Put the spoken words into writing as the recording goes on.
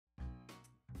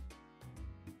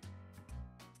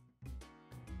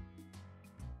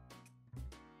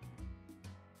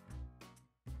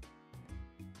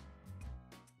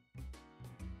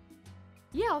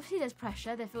Yeah, obviously there's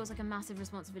pressure. There feels like a massive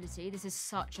responsibility. This is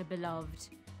such a beloved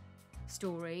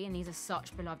story, and these are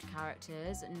such beloved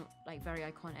characters and like very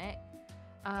iconic.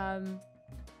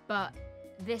 But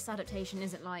this adaptation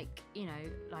isn't like, you know,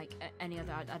 like any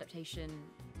other adaptation.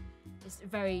 It's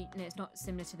very, you know, it's not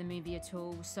similar to the movie at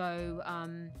all. So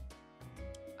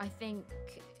I think,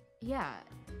 yeah,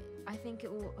 I think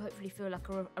it will hopefully feel like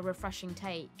a refreshing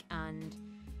take and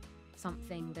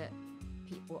something that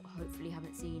people hopefully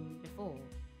haven't seen before.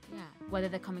 Yeah, whether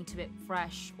they're coming to it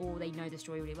fresh or they know the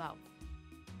story really well.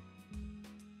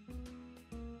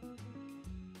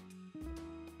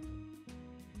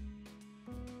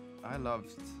 I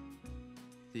loved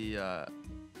the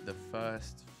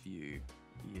first few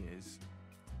years.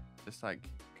 Just like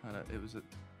kind of, it was a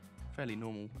fairly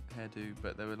normal hairdo,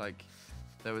 but there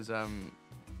was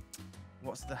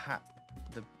what's the hat?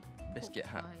 The biscuit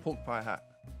hat, pork pie hat.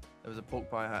 There was a pork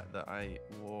pie hat that I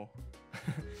wore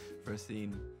for a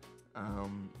scene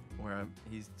where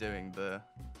he's doing the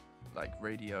like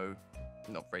radio,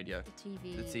 not radio,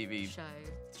 the TV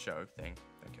show thing.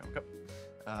 Thank you, Ambika.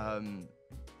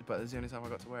 But it's the only time I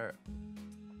got to wear it.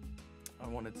 I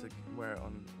wanted to wear it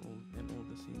in all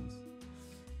the scenes,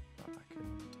 but I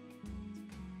couldn't.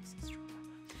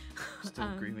 Still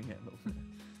grieving it a little bit.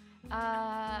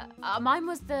 Mine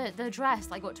was the dress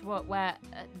I got to wear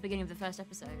at the beginning of the first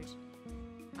episode.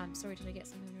 I'm sorry, did I get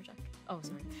something on your jacket? Oh,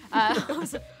 sorry.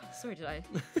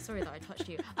 Sorry that I touched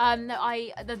you.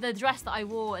 No, the dress that I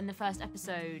wore in the first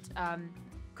episode,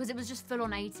 because it was just full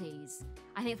on 80s.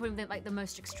 I think probably like the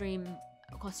most extreme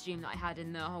costume that I had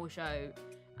in the whole show,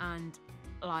 and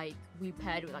like we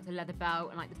paired it with like the leather belt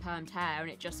and like the permed hair,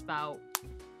 and it just felt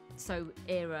so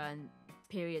era and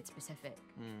period specific.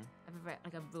 I have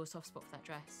like a real soft spot for that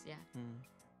dress. Yeah.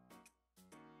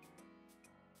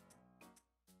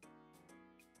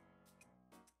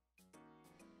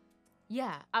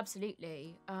 Yeah,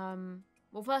 absolutely.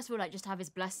 Well, first of all, like just to have his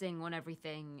blessing on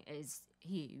everything is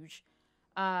huge.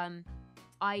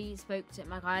 I spoke to him,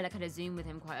 like I had a Zoom with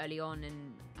him quite early on,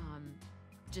 and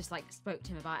just like spoke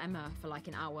to him about Emma for like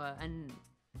an hour and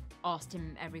asked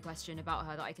him every question about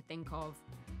her that I could think of.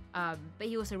 But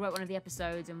he also wrote one of the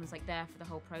episodes and was like there for the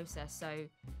whole process. So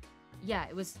yeah,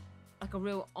 it was like a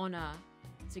real honor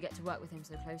to get to work with him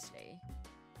so closely.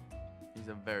 He's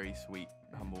a very sweet,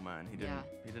 humble man. He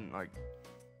didn't like,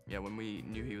 when we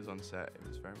knew he was on set, it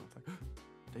was very much like,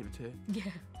 David's here.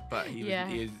 Yeah. But he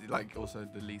is like also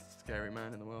the least scary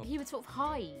man in the world. He would sort of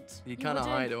hide. He kind of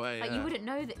hide away. Like you wouldn't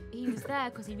know that he was there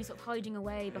because he'd be sort of hiding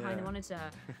away behind a monitor,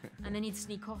 and then he'd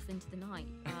sneak off into the night.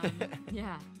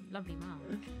 Yeah, lovely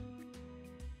man.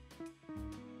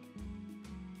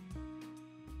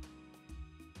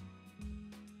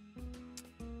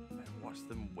 Watch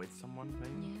them with someone,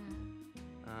 maybe.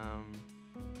 Yeah.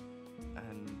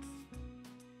 And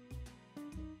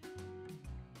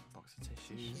box of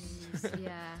tissues.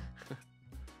 Yeah.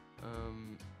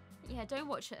 Yeah, don't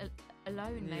watch it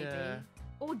alone, maybe. Yeah.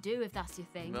 Or do if that's your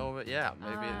thing. No, but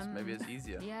maybe it's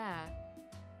easier. Yeah.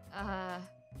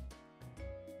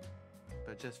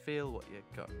 But just feel what you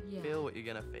got. Yeah. Feel what you're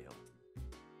gonna feel.